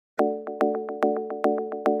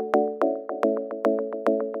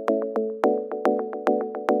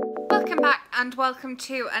and welcome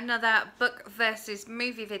to another book versus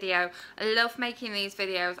movie video. I love making these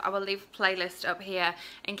videos. I will leave a playlist up here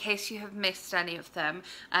in case you have missed any of them.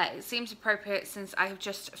 It seems appropriate since I have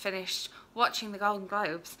just finished watching the Golden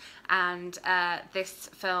Globes, and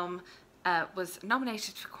this film was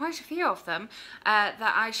nominated for quite a few of them,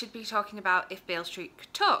 that I should be talking about If Beale Street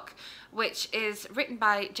Could Talk, which is written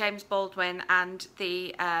by James Baldwin, and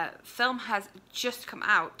the film has just come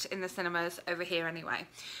out in the cinemas over here anyway.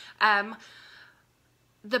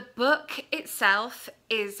 The book itself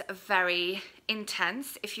is very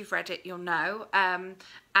intense. If you've read it, you'll know.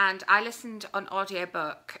 And I listened on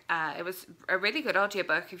audiobook. It was a really good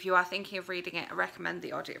audiobook. If you are thinking of reading it, I recommend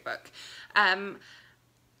the audiobook. And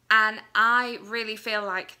I really feel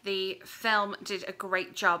like the film did a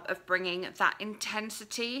great job of bringing that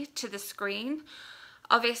intensity to the screen.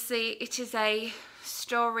 Obviously, it is a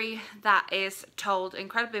story that is told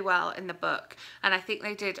incredibly well in the book, and I think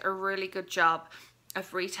they did a really good job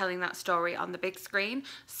of retelling that story on the big screen.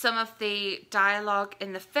 Some of the dialogue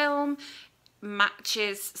in the film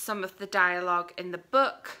matches some of the dialogue in the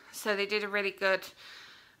book, so they did a really good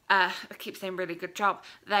I keep saying really good job.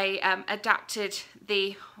 They adapted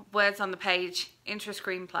the words on the page into a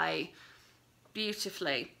screenplay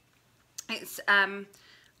beautifully. It's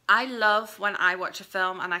I love when I watch a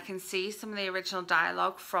film and I can see some of the original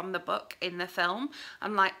dialogue from the book in the film.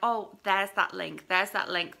 I'm like, oh, there's that link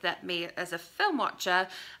that me as a film watcher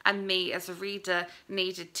and me as a reader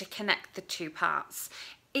needed to connect the two parts.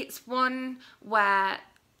 It's one where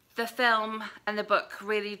the film and the book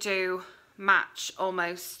really do match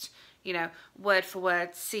almost, you know, word for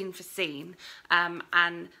word, scene for scene,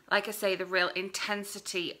 and like I say, the real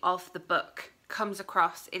intensity of the book comes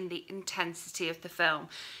across in the intensity of the film.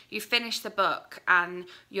 You finish the book and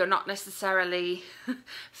you're not necessarily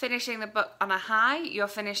finishing the book on a high, you're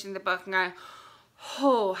finishing the book and going,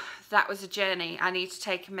 oh, that was a journey, I need to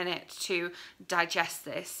take a minute to digest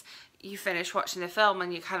this. You finish watching the film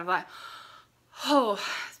and you're kind of like, oh,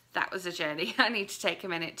 that was a journey, I need to take a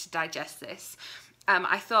minute to digest this.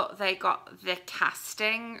 I thought they got the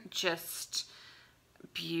casting just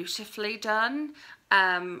beautifully done.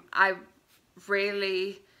 I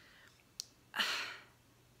really...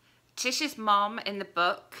 Tish's mom in the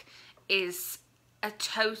book is a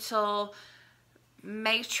total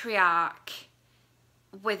matriarch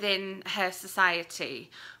within her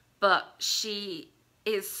society, but she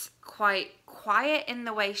is quite quiet in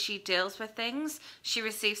the way she deals with things. She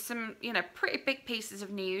receives some, you know, pretty big pieces of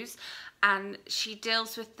news, and she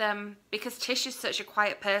deals with them because Tish is such a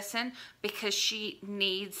quiet person, because she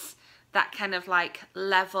needs that kind of like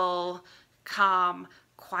level, calm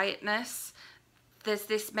quietness. There's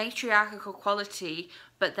this matriarchal quality,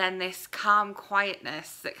 but then this calm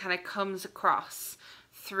quietness that kind of comes across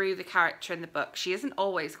through the character in the book. She isn't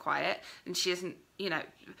always quiet, and she isn't, you know,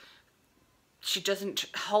 she doesn't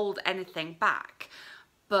hold anything back,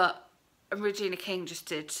 but Regina King just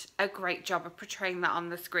did a great job of portraying that on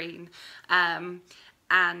the screen. And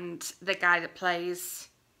the guy that plays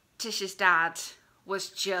Tish's dad was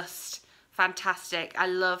just fantastic. I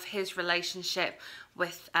love his relationship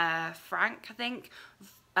with Frank, I think,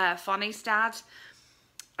 Fonny's dad.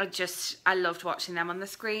 I loved watching them on the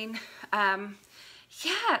screen.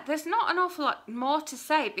 Yeah, there's not an awful lot more to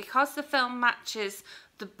say because the film matches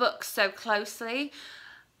the book so closely.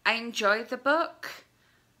 I enjoyed the book.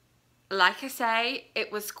 Like I say,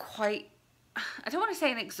 it was quite, I don't want to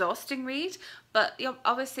say an exhausting read, but you know,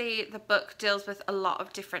 obviously the book deals with a lot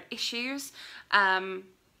of different issues in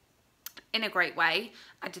a great way.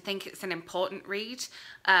 I do think it's an important read,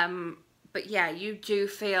 but yeah, you do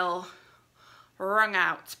feel wrung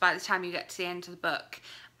out by the time you get to the end of the book.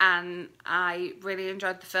 And I really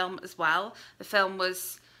enjoyed the film as well. The film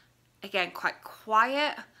was, again, quite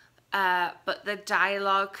quiet, but the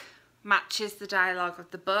dialogue matches the dialogue of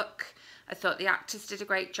the book. I thought the actors did a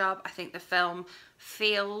great job. I think the film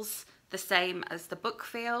feels the same as the book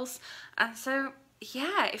feels. And so,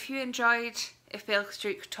 yeah, if you enjoyed If Beale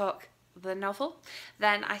Street Could Talk, the novel,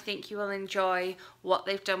 then I think you will enjoy what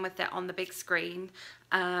they've done with it on the big screen.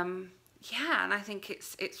 Yeah, and I think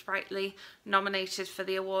it's rightly nominated for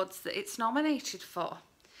the awards that it's nominated for.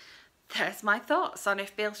 There's my thoughts on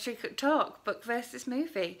If Beale Street Could Talk, book versus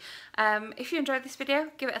movie. If you enjoyed this video,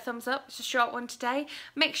 give it a thumbs up. It's a short one today.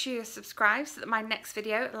 Make sure you're subscribed so that my next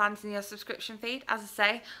video lands in your subscription feed. As I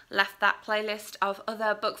say, left that playlist of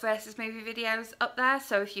other book versus movie videos up there,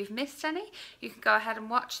 so if you've missed any, you can go ahead and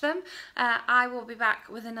watch them. I will be back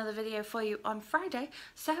with another video for you on Friday,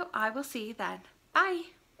 so I will see you then. Bye!